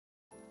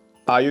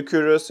Are you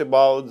curious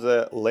about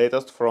the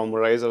latest from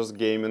Razer's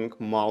gaming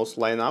mouse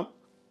lineup?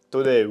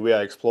 Today we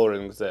are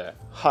exploring the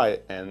high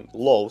and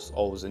lows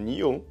of the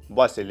new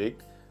Basilisk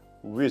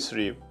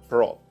V3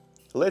 Pro.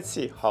 Let's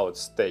see how it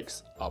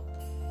stacks up.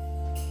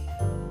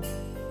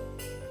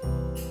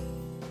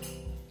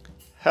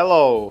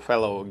 Hello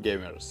fellow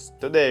gamers!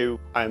 Today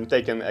I'm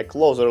taking a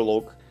closer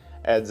look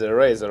at the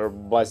Razer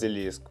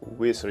Basilisk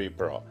V3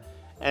 Pro,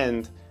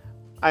 and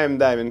I am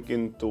diving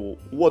into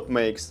what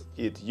makes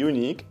it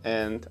unique,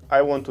 and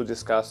I want to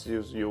discuss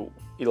with you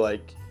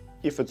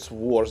if it's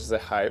worth the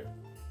hype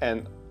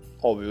and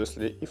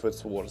obviously if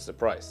it's worth the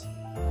price.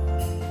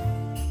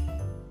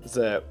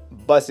 The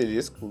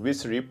Basilisk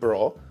V3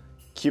 Pro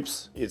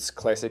keeps its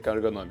classic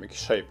ergonomic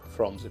shape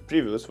from the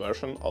previous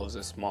version of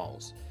this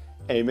mouse,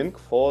 aiming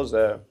for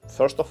the,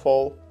 first of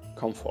all,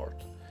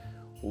 comfort.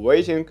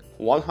 Weighing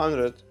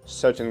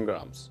 113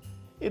 grams.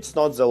 It's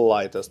not the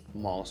lightest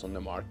mouse on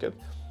the market,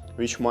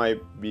 which might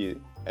be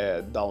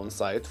a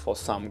downside for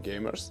some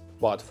gamers,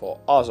 but for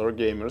other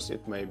gamers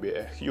it may be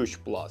a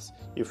huge plus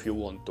if you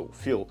want to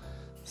feel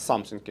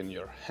something in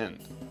your hand.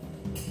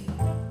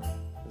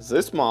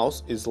 This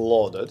mouse is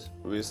loaded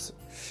with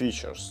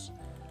features.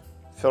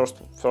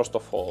 First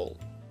of all,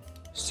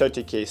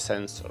 30K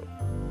sensor,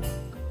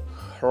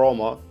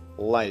 chroma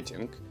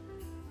lighting,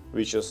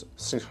 which is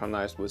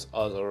synchronized with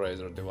other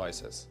Razer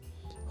devices.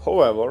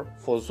 However,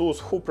 for those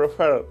who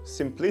prefer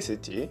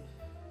simplicity,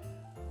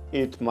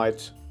 it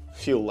might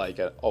feel like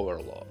an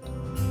overload.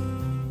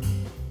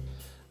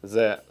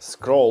 The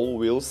scroll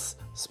wheel's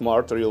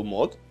smart reel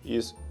mode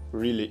is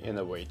really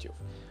innovative,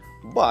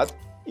 but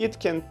it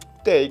can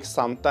take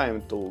some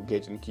time to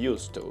getting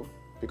used to,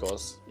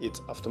 because it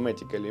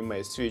automatically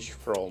may switch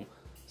from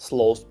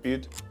slow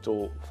speed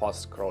to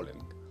fast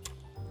scrolling.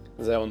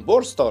 The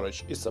onboard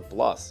storage is a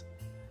plus,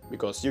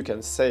 because you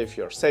can save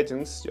your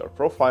settings, your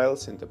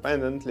profiles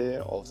independently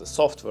of the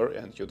software,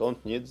 and you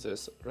don't need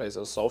this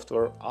Razer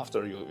software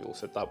after you will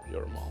set up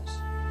your mouse.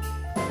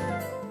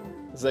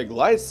 The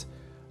glides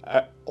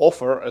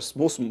offer a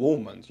smooth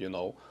movement, you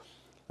know.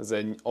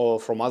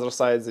 From other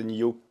side, the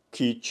new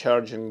key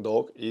charging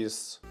dock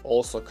is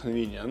also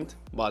convenient,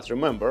 but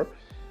remember,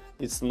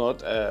 it's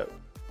not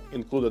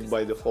included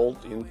by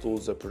default into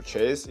the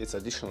purchase, it's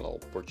additional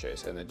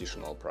purchase and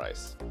additional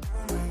price.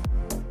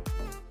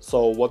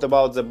 So what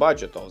about the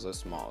budget of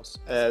this mouse?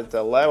 At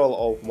the level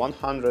of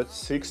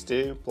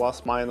 160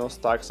 plus minus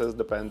taxes,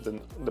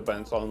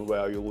 depends on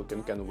where you're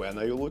looking and when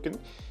are you looking,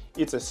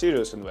 it's a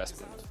serious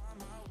investment.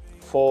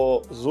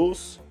 For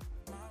those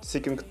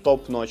seeking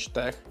top-notch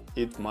tech,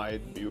 it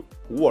might be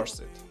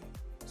worth it,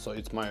 so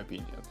it's my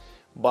opinion.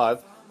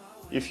 But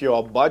if you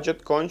are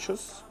budget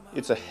conscious,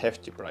 it's a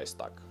hefty price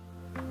tag.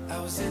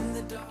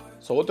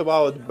 So what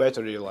about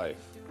battery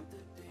life?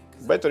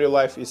 Battery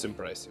life is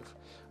impressive.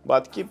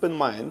 But keep in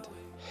mind,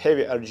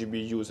 heavy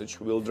RGB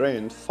usage will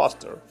drain it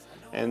faster,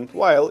 and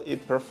while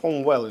it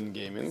performs well in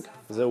gaming,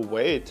 the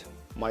weight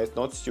might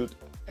not suit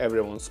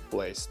everyone's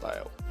play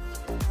style.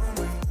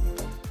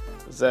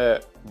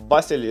 The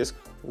Basilisk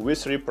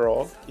V3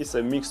 Pro is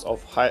a mix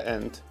of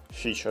high-end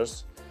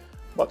features,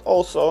 but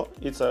also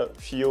it's a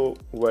few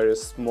very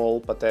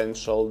small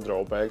potential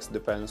drawbacks,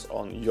 depends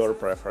on your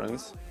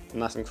preference,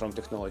 nothing from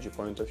technology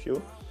point of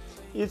view.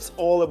 It's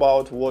all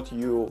about what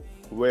you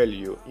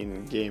value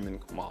in gaming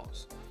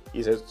mouse.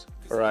 Is it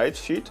right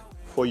fit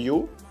for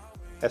you?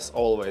 As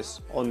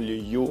always, only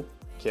you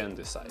can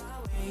decide.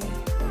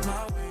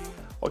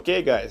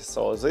 Okay guys,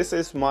 so this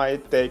is my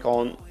take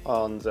on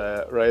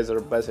the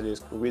Razer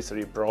Basilisk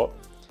V3 Pro.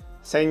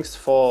 Thanks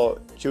for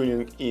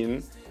tuning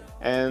in,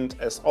 and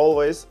as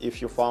always, if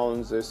you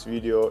found this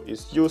video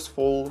is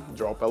useful,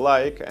 drop a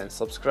like and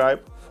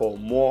subscribe for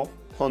more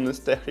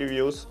honest tech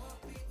reviews.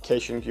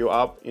 Catching you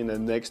up in the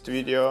next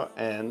video,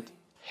 and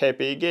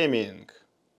happy gaming!